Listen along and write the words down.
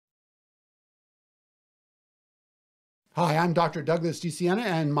Hi, I'm Dr. Douglas DeSiena,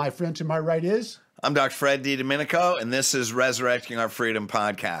 and my friend to my right is... I'm Dr. Fred DiDomenico, and this is Resurrecting Our Freedom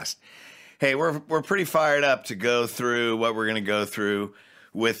podcast. Hey, we're pretty fired up to go through what we're going to go through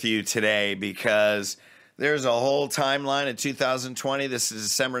with you today because there's a whole timeline of 2020. This is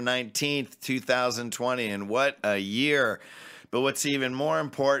December 19th, 2020, and what a year. But what's even more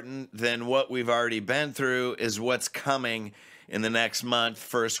important than what we've already been through is what's coming in the next month,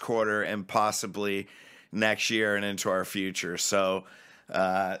 first quarter, and possibly next year and into our future. So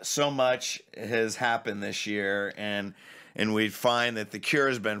much has happened this year, and we find that the cure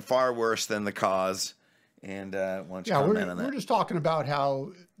has been far worse than the cause. And why don't you comment on that? We're just talking about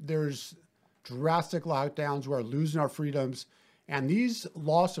how there's drastic lockdowns. We're losing our freedoms, and these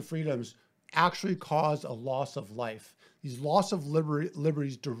loss of freedoms actually cause a loss of life. These loss of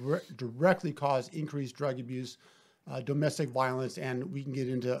liberties directly cause increased drug abuse, domestic violence, and we can get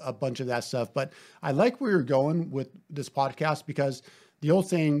into a bunch of that stuff. But I like where you're going with this podcast because the old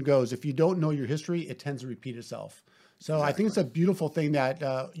saying goes, if you don't know your history, it tends to repeat itself. So exactly. I think it's a beautiful thing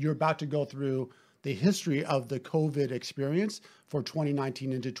that you're about to go through the history of the COVID experience for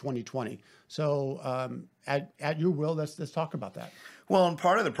 2019 into 2020. So at your will, let's talk about that. Well, and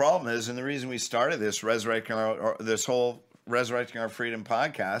part of the problem is, and the reason we started this whole Resurrecting Our Freedom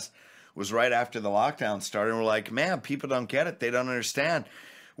podcast was right after the lockdown started. And we're like, man, people don't get it. They don't understand.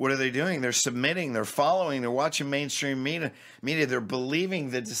 What are they doing? They're submitting, they're following, they're watching mainstream media. They're believing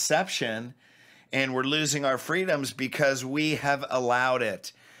the deception, and we're losing our freedoms because we have allowed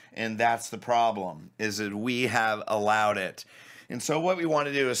it. And that's the problem, is that we have allowed it. And so what we want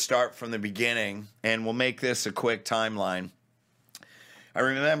to do is start from the beginning, and we'll make this a quick timeline. I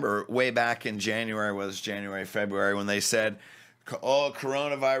remember way back in February, when they said, oh,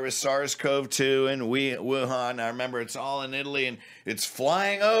 coronavirus, SARS-CoV-2 in Wuhan. I remember it's all in Italy, and it's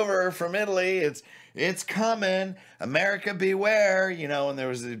flying over from Italy. It's coming. America, beware. And there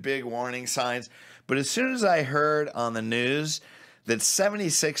was these big warning signs. But as soon as I heard on the news that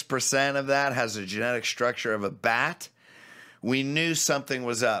 76% of that has a genetic structure of a bat, we knew something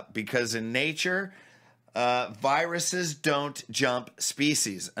was up, because in nature, viruses don't jump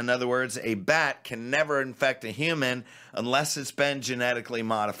species. In other words, a bat can never infect a human unless it's been genetically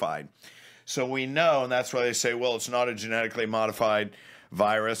modified. So we know, and that's why they say, well, it's not a genetically modified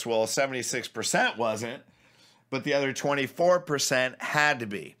virus. Well, 76% wasn't, but the other 24% had to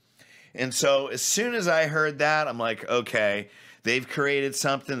be. And so as soon as I heard that, I'm like, okay, they've created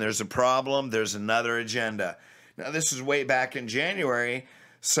something. There's a problem. There's another agenda. Now, this is way back in January.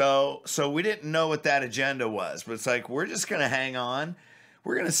 So we didn't know what that agenda was, but it's like, we're just going to hang on.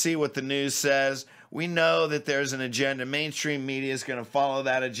 We're going to see what the news says. We know that there's an agenda. Mainstream media is going to follow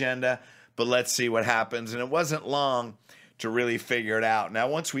that agenda, but let's see what happens. And it wasn't long to really figure it out. Now,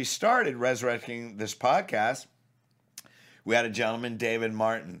 once we started resurrecting this podcast, we had a gentleman, David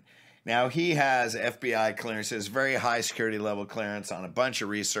Martin. Now, he has FBI clearances, very high security level clearance on a bunch of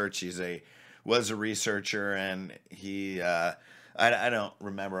research. He was a researcher, and he... I don't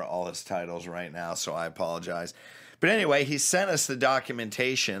remember all his titles right now, so I apologize. But anyway, he sent us the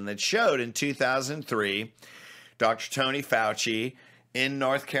documentation that showed in 2003, Dr. Tony Fauci in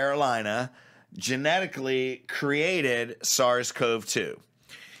North Carolina genetically created SARS-CoV-2.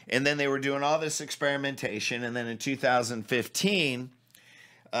 And then they were doing all this experimentation, and then in 2015,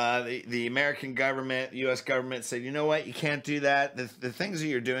 the American government, the U.S. government said, you know what, you can't do that. The things that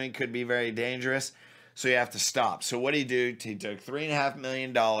you're doing could be very dangerous. So you have to stop. So what did he do? He took $3.5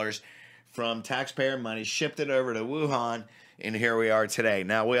 million from taxpayer money, shipped it over to Wuhan, and here we are today.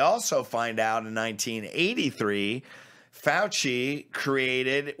 Now, we also find out in 1983,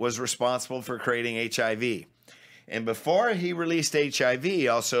 Fauci was responsible for creating HIV. And before he released HIV, he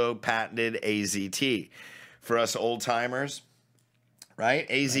also patented AZT. For us old-timers, right?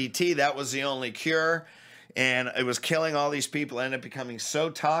 AZT, that was the only cure, and it was killing all these people. It ended up becoming so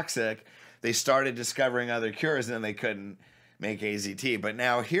toxic, they started discovering other cures, and then they couldn't make AZT. But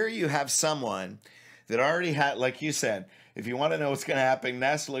now here you have someone that already had, like you said, if you want to know what's going to happen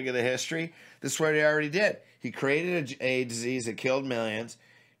next, look at the history. This is what he already did. He created a disease that killed millions,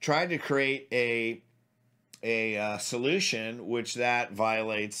 tried to create a solution, which that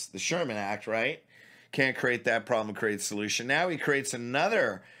violates the Sherman Act, right? Can't create that problem, create a solution. Now he creates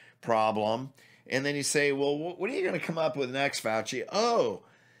another problem, and then you say, well, what are you going to come up with next, Fauci? Oh,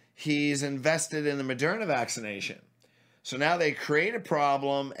 he's invested in the Moderna vaccination. So now they create a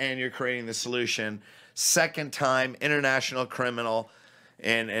problem, and you're creating the solution. Second time, international criminal.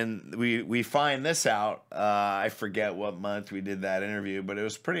 And we find this out. I forget what month we did that interview, but it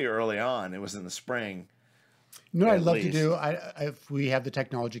was pretty early on. It was in the spring. You know what I'd At love to least. do? If we have the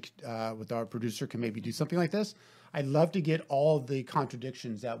technology with our producer, can maybe do something like this. I'd love to get all the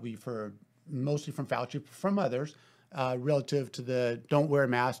contradictions that we've heard, mostly from Fauci, from others, relative to the don't wear a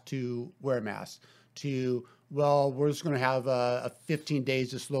mask to wear a mask, to, well, we're just going to have a 15 days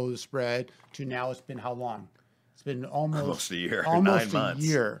to slow the spread, to now it's been how long? It's been Almost a year, almost 9 a months.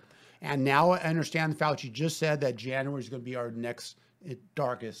 year. And now I understand Fauci just said that January is going to be our next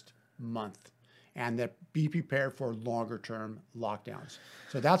darkest month, and that be prepared for longer term lockdowns.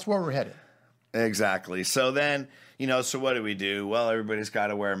 So that's where we're headed. Exactly. So then, so what do we do? Well, everybody's got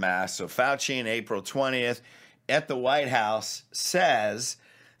to wear masks. So Fauci on April 20th at the White House says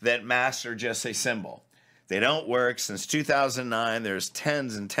that masks are just a symbol. They don't work. Since 2009, there's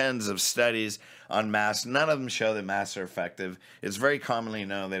tens and tens of studies on masks. None of them show that masks are effective. It's very commonly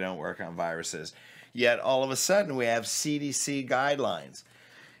known they don't work on viruses. Yet all of a sudden we have CDC guidelines.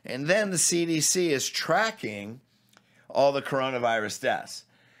 And then the CDC is tracking all the coronavirus deaths.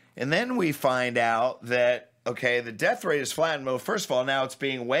 And then we find out that, okay, the death rate is flattened. Well, first of all, now it's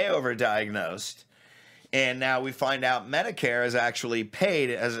being way overdiagnosed. And now we find out Medicare is actually paid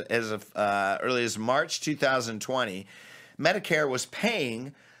as of early as March 2020. Medicare was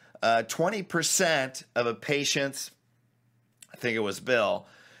paying 20% of a patient's, I think it was bill,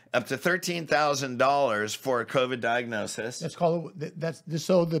 up to $13,000 for a COVID diagnosis. That's called, that's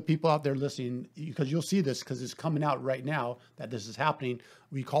so the people out there listening, because you'll see this because it's coming out right now that this is happening.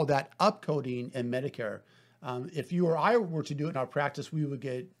 We call that upcoding in Medicare. If you or I were to do it in our practice, we would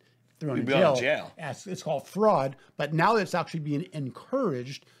get thrown in jail. It's called fraud, but now it's actually being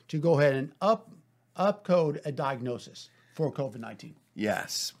encouraged to go ahead and upcode a diagnosis for COVID-19.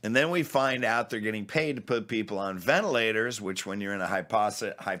 Yes. And then we find out they're getting paid to put people on ventilators, which when you're in a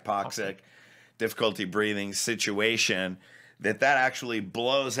hypoxic, difficulty breathing situation, that actually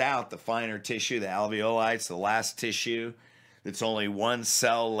blows out the finer tissue, the alveoli. It's the last tissue that's only one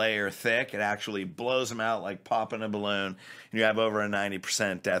cell layer thick. It actually blows them out like popping a balloon, and you have over a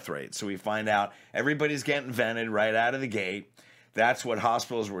 90% death rate. So we find out everybody's getting vented right out of the gate. That's what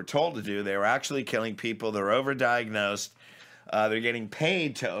hospitals were told to do. They were actually killing people. They're overdiagnosed. They're getting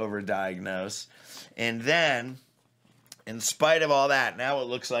paid to overdiagnose. And then, in spite of all that, now it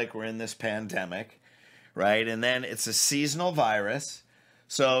looks like we're in this pandemic, right? And then it's a seasonal virus.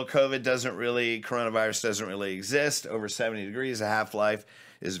 So coronavirus doesn't really exist. Over 70 degrees, the half-life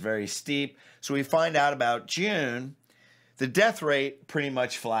is very steep. So we find out about June, the death rate pretty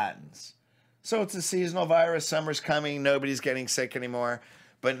much flattens. So it's a seasonal virus. Summer's coming. Nobody's getting sick anymore.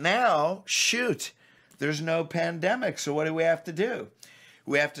 But now, shoot, there's no pandemic. So what do we have to do?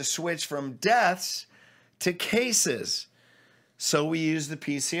 We have to switch from deaths to cases. So we use the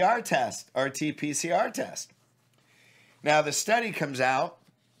PCR test, RT-PCR test. Now the study comes out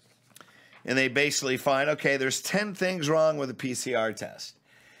and they basically find, okay, there's 10 things wrong with the PCR test.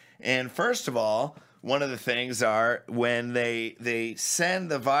 And first of all, one of the things are when they send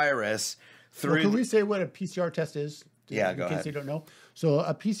the virus through. Well, can we say what a PCR test is? Yeah, go ahead. In case they don't know. So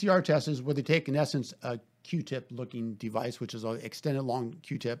a PCR test is where they take, in essence, a Q-tip looking device, which is an extended long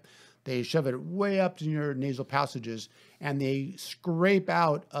Q-tip. They shove it way up in your nasal passages, and they scrape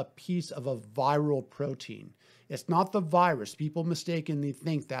out a piece of a viral protein. It's not the virus. People mistakenly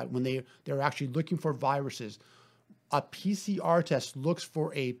think that when they're actually looking for viruses. A PCR test looks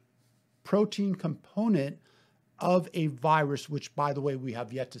for a protein component of a virus, which, by the way, we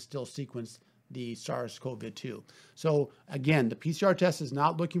have yet to still sequence the SARS-CoV-2. So again, the PCR test is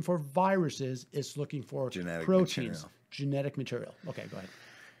not looking for viruses, it's looking for proteins, genetic material. Okay, go ahead.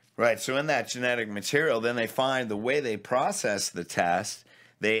 Right, so in that genetic material, then they find the way they process the test,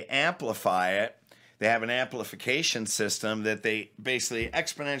 they amplify it. They have an amplification system that they basically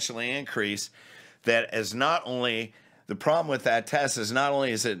exponentially increase. That is not only, the problem with that test is not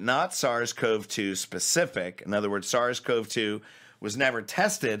only is it not SARS-CoV-2 specific, in other words, SARS-CoV-2 was never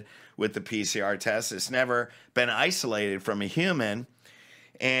tested with the PCR test. It's never been isolated from a human.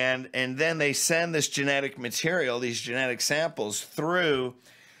 And then they send this genetic material, these genetic samples, through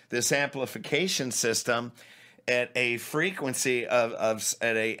this amplification system at a frequency at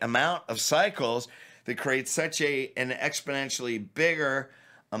a amount of cycles that creates such an exponentially bigger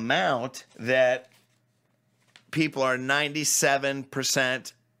amount that people are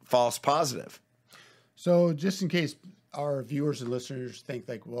 97% false positive. So just in case our viewers and listeners think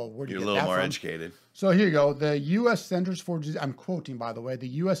like, well, where do you get that from? You're a little more educated. So here you go. The U.S. Centers for Disease, I'm quoting, by the way, the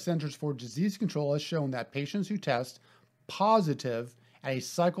U.S. Centers for Disease Control has shown that patients who test positive at a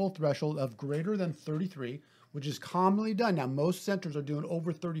cycle threshold of greater than 33, which is commonly done. Now, most centers are doing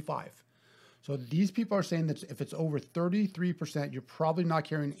over 35. So these people are saying that if it's over 33%, you're probably not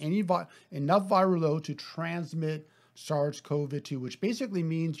carrying enough viral load to transmit SARS-CoV-2, which basically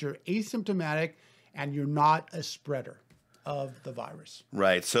means you're asymptomatic and you're not a spreader of the virus.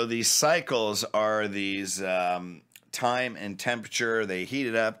 Right. So these cycles are these time and temperature. They heat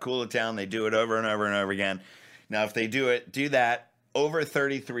it up, cool it down. They do it over and over and over again. Now, if they do that over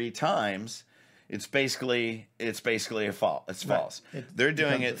 33 times, it's basically a false. It's false. They're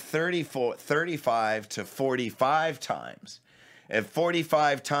doing it 35 to 45 times. At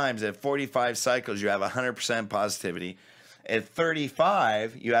 45 times, at 45 cycles, you have 100% positivity. At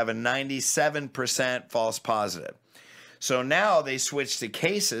 35, you have a 97% false positive. So now they switch to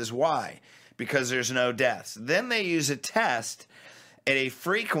cases. Why? Because there's no deaths. Then they use a test at a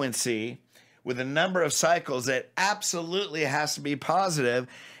frequency with a number of cycles that absolutely has to be positive,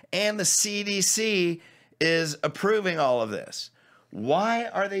 and the CDC is approving all of this. Why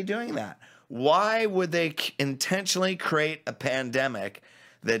are they doing that? Why would they intentionally create a pandemic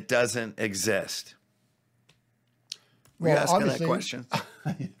that doesn't exist? We're asking that question.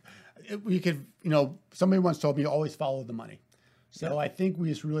 We could, somebody once told me, always follow the money. So I think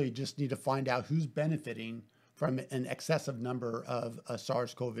we just need to find out who's benefiting from an excessive number of a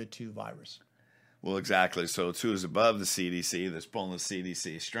SARS-CoV-2 virus. Well, exactly. So it's who's above the CDC that's pulling the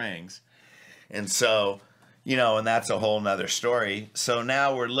CDC strings. And so, and that's a whole nother story. So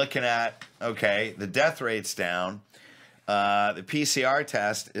now we're looking at, okay, the death rate's down. The PCR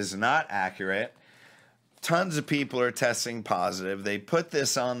test is not accurate. Tons of people are testing positive. They put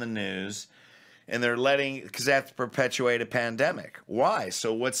this on the news, and they're because they have to perpetuate a pandemic. Why?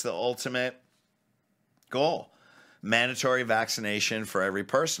 So what's the ultimate goal? Mandatory vaccination for every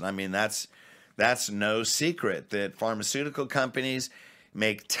person. I mean, that's no secret that pharmaceutical companies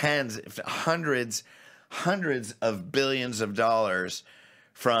make hundreds of billions of dollars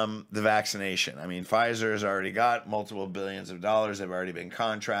from the vaccination. I mean, Pfizer's already got multiple billions of dollars. They've already been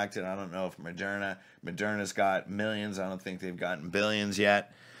contracted. I don't know if Moderna's got millions. I don't think they've gotten billions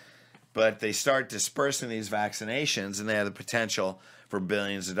yet. But they start dispersing these vaccinations, and they have the potential for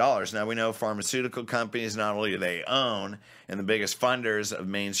billions of dollars. Now, we know pharmaceutical companies, not only do they own and the biggest funders of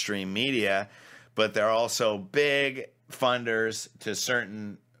mainstream media, but they're also big funders to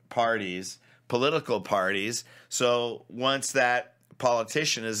certain parties, political parties. So once that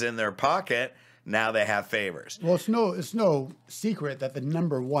politician is in their pocket, now they have favors. Well, it's no secret that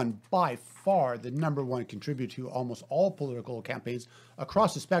by far the number one contributor to almost all political campaigns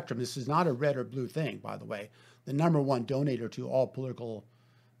across the spectrum. This is not a red or blue thing, by the way. The number one donator to all political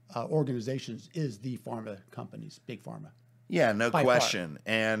organizations is the pharma companies, big pharma. Yeah, no question.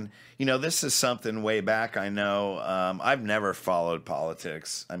 And, this is something way back. I know I've never followed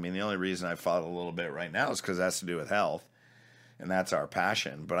politics. I mean, the only reason I followed a little bit right now is because it has to do with health, and that's our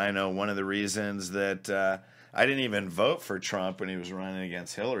passion. But I know one of the reasons that I didn't even vote for Trump when he was running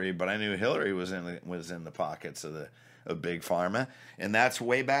against Hillary, but I knew Hillary was in the pockets of big pharma, and that's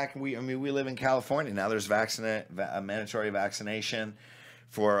way back. We live in California now. There's mandatory vaccination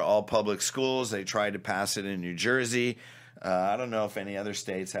for all public schools. They tried to pass it in New Jersey. I don't know if any other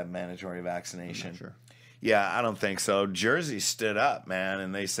states have mandatory vaccination. I'm not sure. Yeah, I don't think so. Jersey stood up, man,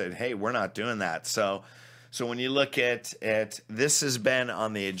 and they said, "Hey, we're not doing that." So when you look at this, has been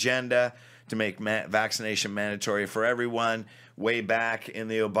on the agenda to make vaccination mandatory for everyone. Way back in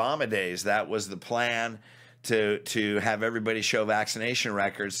the Obama days, that was the plan to have everybody show vaccination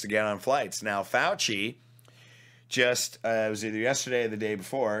records to get on flights. Now Fauci it was either yesterday or the day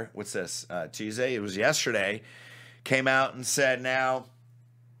before. What's this? Tuesday? It was yesterday. Came out and said, now,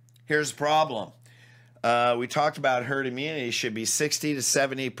 here's the problem. We talked about herd immunity should be 60 to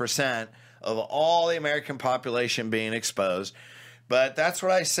 70% of all the American population being exposed. But that's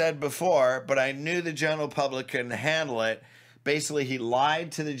what I said before, but I knew the general public couldn't handle it. Basically, he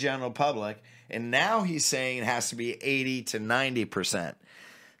lied to the general public, and now he's saying it has to be 80 to 90%.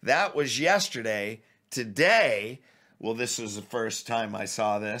 That was yesterday. Today, well, this was the first time I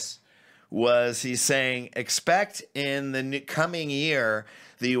saw this, he's saying expect in the coming year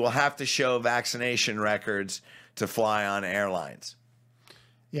that you will have to show vaccination records to fly on airlines.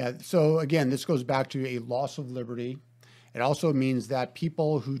 Yeah, so again, this goes back to a loss of liberty. It also means that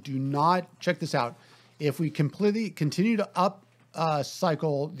people who do not, check this out, if we completely continue to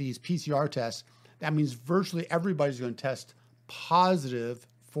cycle these PCR tests, that means virtually everybody's going to test positive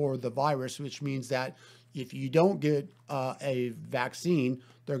for the virus, which means that if you don't get a vaccine,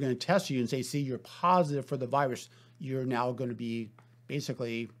 they're going to test you and say, see, you're positive for the virus. You're now going to be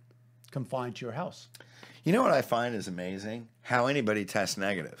basically confined to your house. You know what I find is amazing? How anybody tests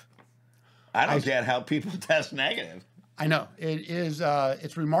negative. I don't get how people test negative. I know. It is,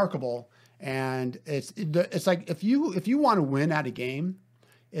 it's remarkable. And it's like if you want to win at a game,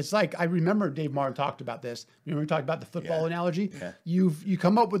 it's like I remember Dave Martin talked about this. Remember we talked about the football analogy? Yeah. You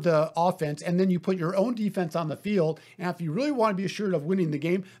come up with the offense and then you put your own defense on the field. And if you really want to be assured of winning the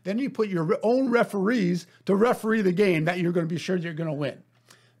game, then you put your own referees to referee the game that you're going to be sure that you're going to win.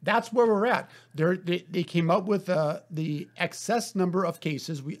 That's where we're at. They came up with the excess number of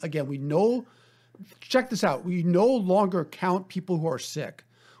cases. We know, check this out. We no longer count people who are sick.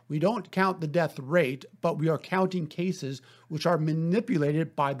 We don't count the death rate, but we are counting cases which are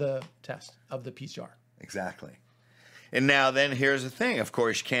manipulated by the test of the PCR. Exactly. And now then here's the thing. Of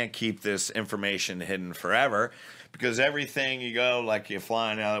course, you can't keep this information hidden forever because everything you go, like you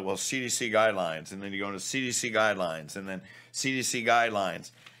fly now, well, CDC guidelines, and then you go into CDC guidelines, and then CDC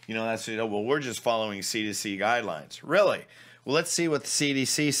guidelines. That's, well, we're just following CDC guidelines. Really? Well, let's see what the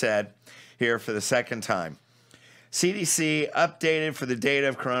CDC said here for the second time. CDC updated for the data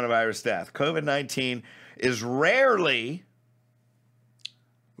of coronavirus death. COVID-19 is rarely,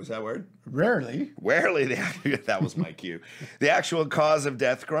 was that word? Rarely, that was my cue. The actual cause of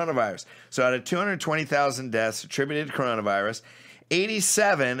death, coronavirus. So out of 220,000 deaths attributed to coronavirus,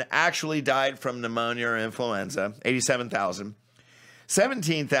 87 actually died from pneumonia or influenza, 87,000.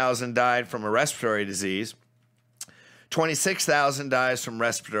 17,000 died from a respiratory disease. 26,000 dies from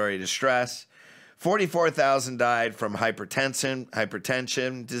respiratory distress. 44,000 died from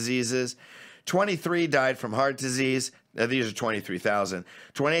hypertension diseases. 23 died from heart disease. Now, these are 23,000.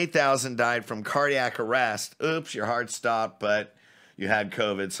 28,000 died from cardiac arrest. Oops, your heart stopped, but you had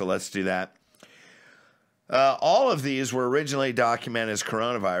COVID, so let's do that. All of these were originally documented as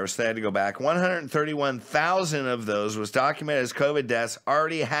coronavirus. They had to go back. 131,000 of those was documented as COVID deaths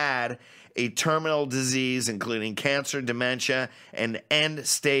already had a terminal disease, including cancer, dementia, and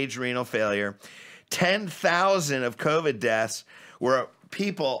end-stage renal failure. 10,000 of COVID deaths were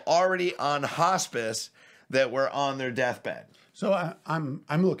people already on hospice that were on their deathbed. So I'm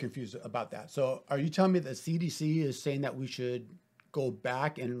a little confused about that. So are you telling me that CDC is saying that we should go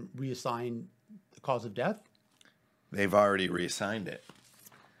back and reassign the cause of death? They've already reassigned it.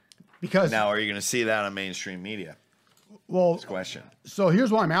 Because now, are you going to see that on mainstream media? Well, That's the question. So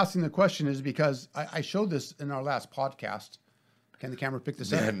here's why I'm asking the question is because I showed this in our last podcast. Can the camera pick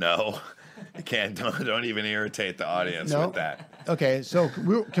this up? No, you can't. Don't even irritate the audience with that. Okay, so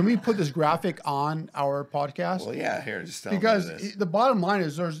can we put this graphic on our podcast? Well, yeah, here, just tell because me this. The bottom line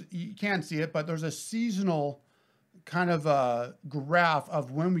is you can't see it, but there's a seasonal kind of a graph of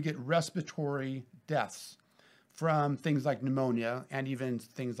when we get respiratory deaths from things like pneumonia and even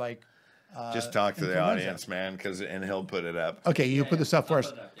things like just talk to influenza. the audience, man, and he'll put it up. Okay, you put this up for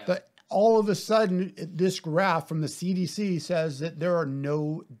us. All of a sudden, this graph from the CDC says that there are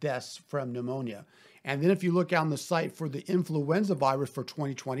no deaths from pneumonia. And then if you look on the site for the influenza virus for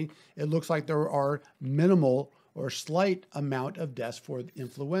 2020, it looks like there are minimal or slight amount of deaths for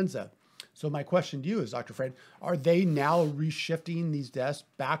influenza. So my question to you is, Dr. Fred, are they now reshifting these deaths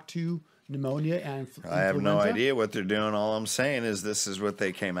back to pneumonia and influenza? I have no idea what they're doing. All I'm saying is this is what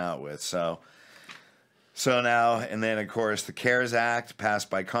they came out with. So now, and then, of course, the CARES Act passed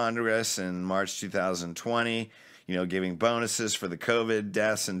by Congress in March 2020, giving bonuses for the COVID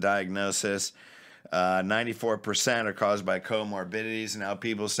deaths and diagnosis. 94% are caused by comorbidities. Now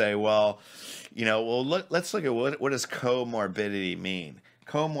people say, let's look at what does comorbidity mean?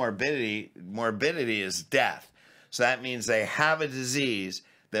 Morbidity is death. So that means they have a disease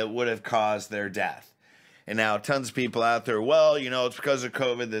that would have caused their death. And now tons of people out there, it's because of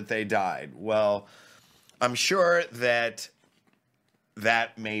COVID that they died. Well, I'm sure that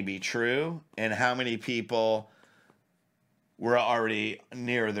may be true. And how many people were already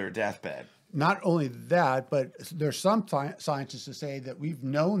near their deathbed? Not only that, but there's some scientists that say that we've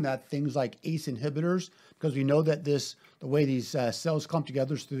known that things like ACE inhibitors, because we know that the way these cells clump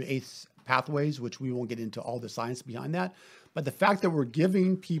together is through ACE pathways, which we won't get into all the science behind that. But the fact that we're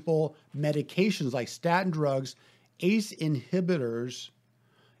giving people medications like statin drugs, ACE inhibitors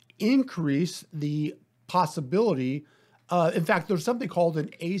increase the possibility. In fact, there's something called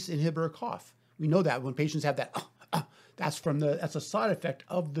an ACE inhibitor cough. We know that when patients have that, that's a side effect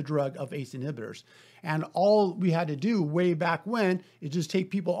of the drug of ACE inhibitors. And all we had to do way back when is just take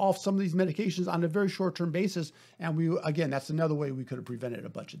people off some of these medications on a very short-term basis. And that's another way we could have prevented a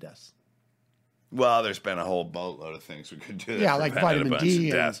bunch of deaths. Well, there's been a whole boatload of things we could do. Yeah, like vitamin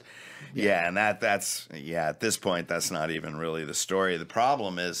D. And that's at this point, that's not even really the story. The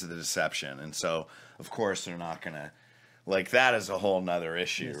problem is the deception. And so, of course, they're not going to, that is a whole nother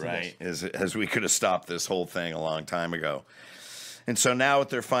issue, yes, right? As we could have stopped this whole thing a long time ago. And so now what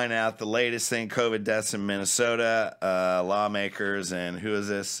they're finding out, the latest thing, COVID deaths in Minnesota, lawmakers, and who is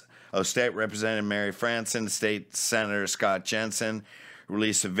this? State Representative Mary Franson, State Senator Scott Jensen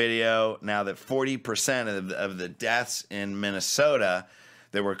released a video now that 40% of the deaths in Minnesota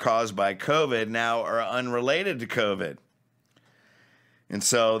that were caused by COVID now are unrelated to COVID. And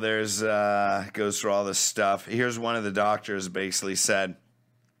so there's goes through all this stuff. Here's one of the doctors basically said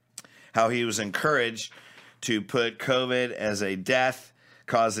how he was encouraged to put COVID as a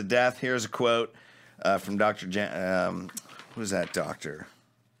cause of death. Here's a quote from Dr. Who's that doctor?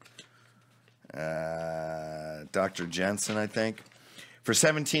 Dr. Jensen, I think. For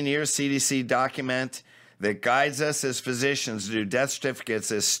 17 years, CDC document that guides us as physicians to do death certificates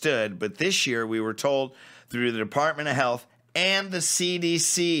has stood, but this year we were told through the Department of Health and the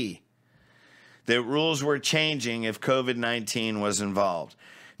CDC that rules were changing if COVID-19 was involved.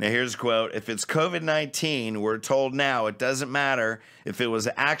 Now here's a quote. If it's COVID-19, we're told now it doesn't matter if it was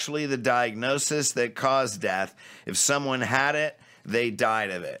actually the diagnosis that caused death. If someone had it, they died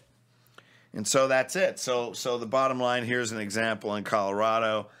of it. And so that's it. So the bottom line, here's an example in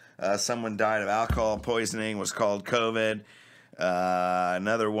Colorado. Someone died of alcohol poisoning, was called COVID.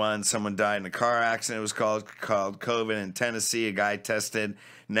 Another one, someone died in a car accident, it was called COVID. In Tennessee, a guy tested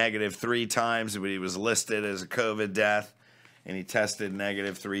negative 3 times, but he was listed as a COVID death, and he tested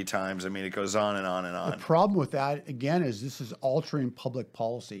negative 3 times. I mean, it goes on and on and on. The problem with that, again, is this is altering public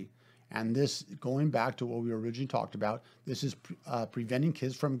policy. And this, going back to what we originally talked about, this is preventing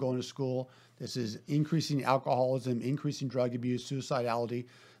kids from going to school. This is increasing alcoholism, increasing drug abuse, suicidality.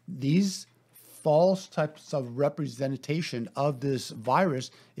 These false types of representation of this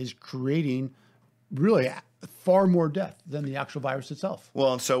virus is creating really far more death than the actual virus itself.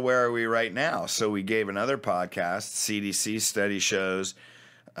 Well, and so where are we right now? So we gave another podcast. CDC study shows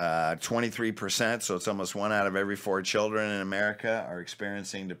 23%, so it's almost 1 out of every 4 children in America are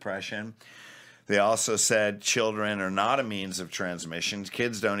experiencing depression. They also said children are not a means of transmission.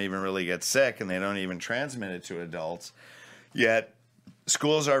 Kids don't even really get sick, and they don't even transmit it to adults. Yet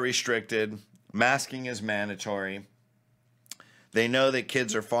schools are restricted. Masking is mandatory. They know that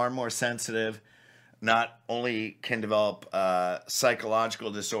kids are far more sensitive, not only can develop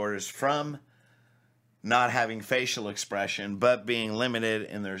psychological disorders from not having facial expression, but being limited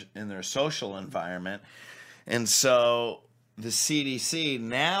in their social environment. And so the CDC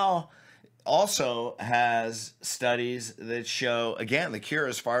now also has studies that show, again, the cure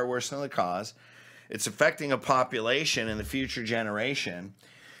is far worse than the cause. It's affecting a population in the future generation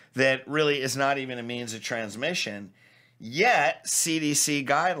that really is not even a means of transmission. Yet CDC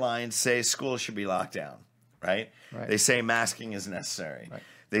guidelines say schools should be locked down, right? They say masking is necessary. Right.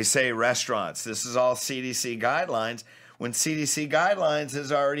 They say restaurants. This is all CDC guidelines, when CDC guidelines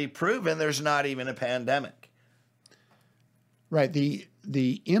has already proven there's not even a pandemic. Right.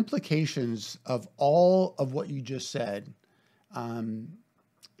 The implications of all of what you just said,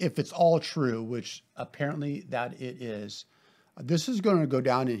 if it's all true, which apparently that it is, this is going to go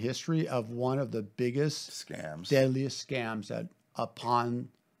down in history of one of the biggest scams, deadliest scams that upon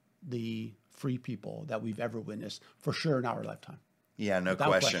the free people that we've ever witnessed, for sure in our lifetime. Yeah, no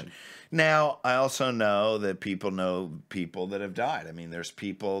question. Now, I also know that people know people that have died. I mean, there's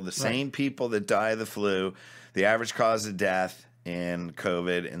people, the same people that die of the flu. The average cause of death in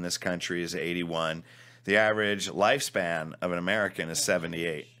COVID in this country is 81. The average lifespan of an American is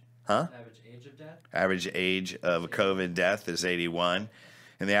 78. Huh? Average age of death? Average age of a COVID death is 81.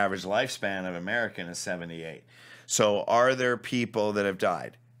 And the average lifespan of an American is 78. So are there people that have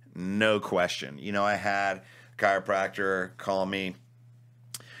died? No question. You know, I had a chiropractor call me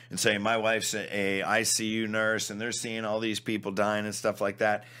and say, my wife's a ICU nurse and they're seeing all these people dying and stuff like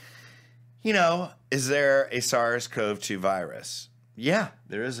that. You know, is there a SARS-CoV-2 virus? Yeah,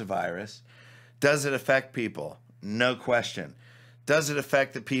 there is a virus. Does it affect people? No question. Does it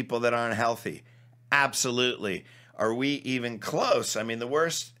affect the people that aren't healthy? Absolutely. Are we even close? I mean, the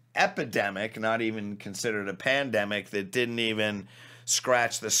worst epidemic, not even considered a pandemic, that didn't even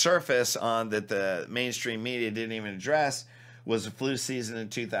scratch the surface on, that the mainstream media didn't even address, was the flu season in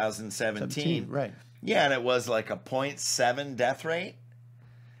 2017. Right. Yeah, and it was like a 0.7 death rate.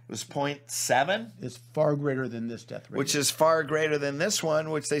 It was 0.7. It's far greater than this death rate. Which is far greater than this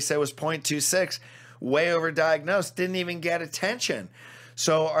one, which they say was 0.26. Way overdiagnosed, didn't even get attention.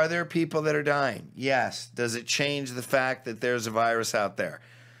 So are there people that are dying? Yes. Does it change the fact that there's a virus out there?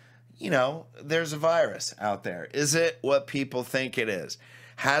 You know, there's a virus out there. Is it what people think it is?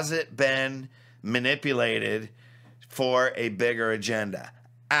 Has it been manipulated for a bigger agenda?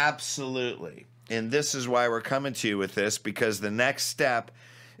 Absolutely. And this is why we're coming to you with this, because the next step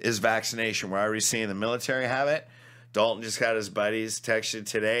is vaccination. We're already seeing the military have it. Dalton just got his buddies texted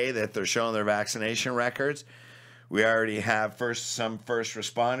today that they're showing their vaccination records. We already have some first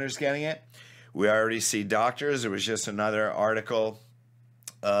responders getting it. We already see doctors. There was just another article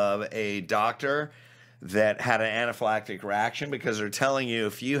of a doctor that had an anaphylactic reaction because they're telling you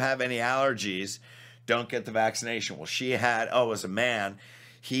if you have any allergies, don't get the vaccination. Well, it was a man.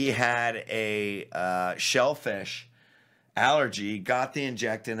 He had a shellfish allergy, got the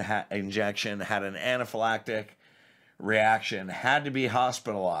injection, had an anaphylactic reaction, had to be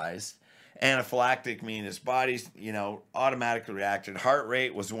hospitalized. Anaphylactic means his body's, automatically reacted. Heart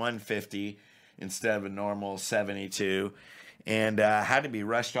rate was 150 instead of a normal 72, and had to be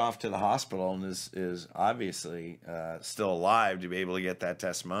rushed off to the hospital, and is obviously still alive to be able to get that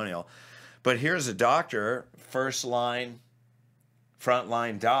testimonial. But here's a doctor, frontline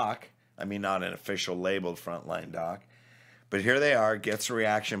doc. I mean, not an official labeled frontline doc, but here they are, gets a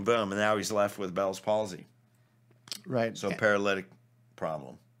reaction, boom, and now he's left with Bell's palsy. Right. So paralytic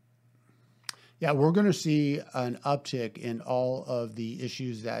problem. Yeah, we're going to see an uptick in all of the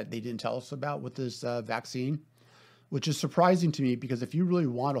issues that they didn't tell us about with this vaccine, which is surprising to me because if you really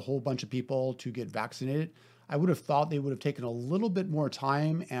want a whole bunch of people to get vaccinated, I would have thought they would have taken a little bit more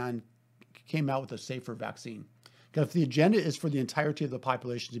time and came out with a safer vaccine. Because if the agenda is for the entirety of the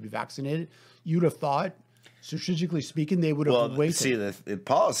population to be vaccinated, you'd have thought, strategically speaking, they would have waited. See, the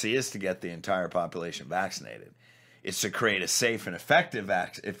policy is to get the entire population vaccinated. It's to create a safe and effective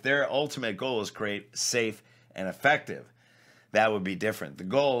vaccine. If their ultimate goal is create safe and effective, that would be different. The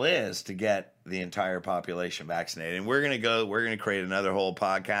goal is to get the entire population vaccinated. And we're going to create another whole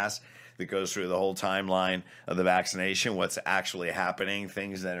podcast that goes through the whole timeline of the vaccination, what's actually happening,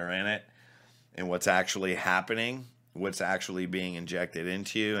 things that are in it, and what's actually happening, what's actually being injected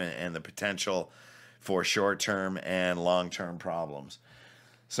into you, and the potential for short-term and long-term problems.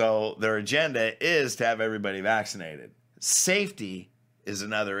 So their agenda is to have everybody vaccinated. Safety is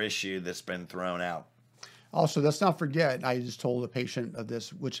another issue that's been thrown out. Also, let's not forget, I just told a patient of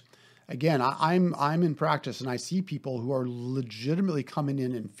this, which, again, I'm in practice and I see people who are legitimately coming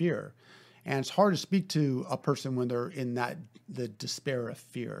in fear. And it's hard to speak to a person when they're in the despair of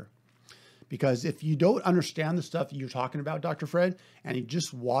fear. Because if you don't understand the stuff you're talking about, Dr. Fred, and you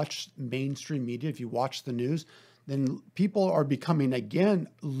just watch mainstream media, if you watch the news, then people are becoming, again,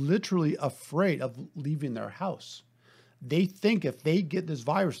 literally afraid of leaving their house. They think if they get this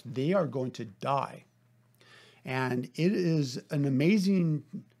virus, they are going to die. And it is an amazing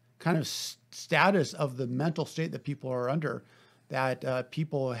kind of status of the mental state that people are under, that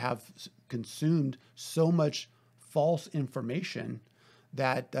people have consumed so much false information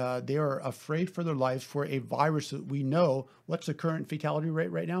that they are afraid for their lives for a virus that we know. What's the current fatality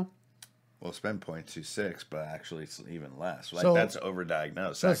rate right now? Well, it's been 0.26, but actually it's even less. So that's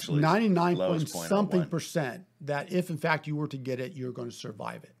overdiagnosed. So actually, 99 point something percent that if in fact you were to get it, you're going to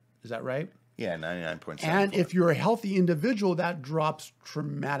survive it. Is that right? Yeah, 99.7. And if you're a healthy individual, that drops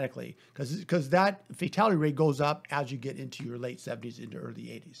dramatically because that fatality rate goes up as you get into your late 70s into early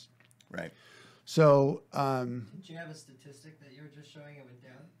 80s. Right. So, did you have a statistic that you were just showing it went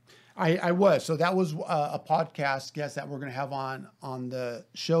down? I was. So that was a podcast guest that we're going to have on the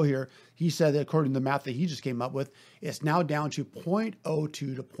show here. He said that according to the math that he just came up with, it's now down to 0.02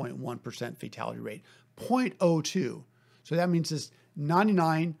 to 0.1% fatality rate. 0.02. So that means it's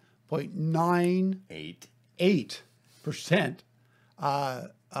 99.98%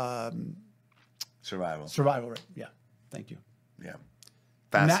 survival rate. Yeah. Thank you. Yeah.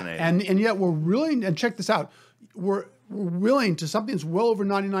 Fascinating. And yet we're willing, and check this out, we're willing to, something that's well over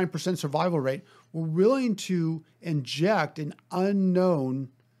 99% survival rate, we're willing to inject an unknown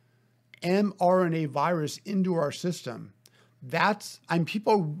mRNA virus into our system.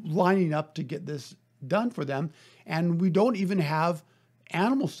 People are lining up to get this done for them, and we don't even have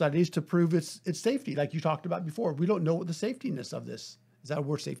animal studies to prove its safety, like you talked about before. We don't know what the safetiness of this, is that a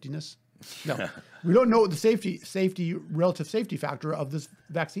word, safetiness? No, we don't know what the relative safety factor of this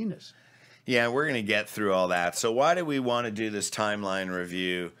vaccine is. Yeah, we're going to get through all that. So why do we want to do this timeline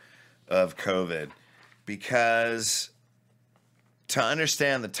review of COVID? Because to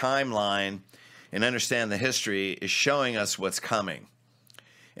understand the timeline and understand the history is showing us what's coming.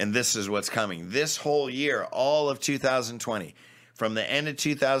 And this is what's coming. This whole year, all of 2020, from the end of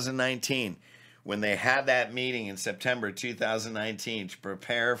 2019, when they had that meeting in September 2019 to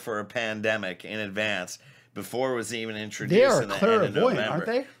prepare for a pandemic in advance before it was even introduced. They are in the clairvoyant, end of November. aren't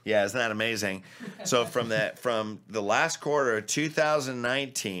they? Yeah, isn't that amazing? So from the last quarter of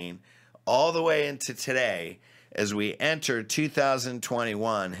 2019 all the way into today, as we enter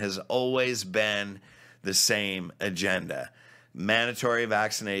 2021, has always been the same agenda. Mandatory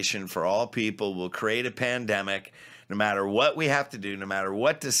vaccination for all people will create a pandemic. no matter what we have to do, no matter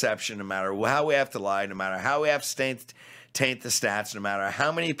what deception, no matter how we have to lie, no matter how we have to taint the stats, no matter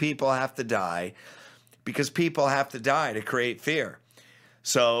how many people have to die, because people have to die to create fear.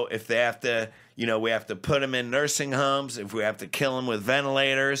 So if they have to, we have to put them in nursing homes, if we have to kill them with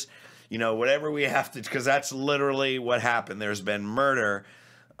ventilators, whatever we have to, because that's literally what happened. There's been murder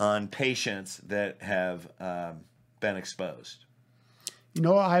on patients that have been exposed.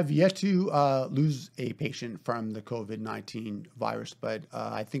 I've yet to lose a patient from the COVID-19 virus, but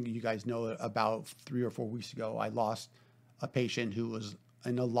I think you guys know about 3 or 4 weeks ago, I lost a patient who was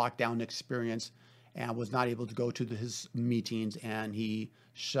in a lockdown experience and was not able to go to his meetings, and he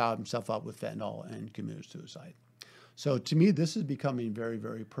shot himself up with fentanyl and committed suicide. So to me, this is becoming very,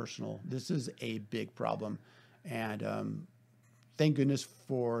 very personal. This is a big problem. And thank goodness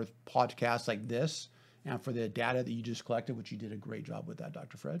for podcasts like this and for the data that you just collected, which you did a great job with that,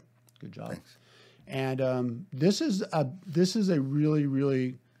 Dr. Fred. Good job. Thanks. And this is a really,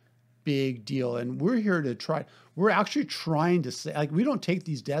 really big deal. And we're here to try. We're actually trying to say, we don't take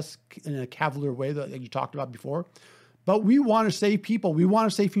these deaths in a cavalier way that you talked about before, but we want to save people. We want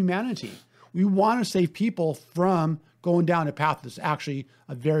to save humanity. We want to save people from going down a path that's actually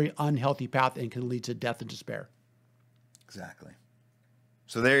a very unhealthy path and can lead to death and despair. Exactly.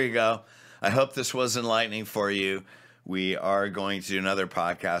 So there you go. I hope this was enlightening for you. We are going to do another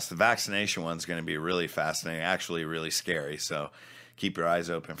podcast. The vaccination one's going to be really fascinating, actually really scary. So keep your eyes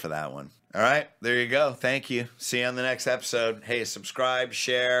open for that one. All right, there you go. Thank you. See you on the next episode. Hey, subscribe,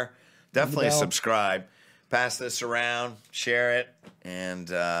 share. Definitely subscribe. Pass this around, share it, and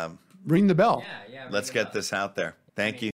ring the bell. Yeah, let's get this out there. Thank you.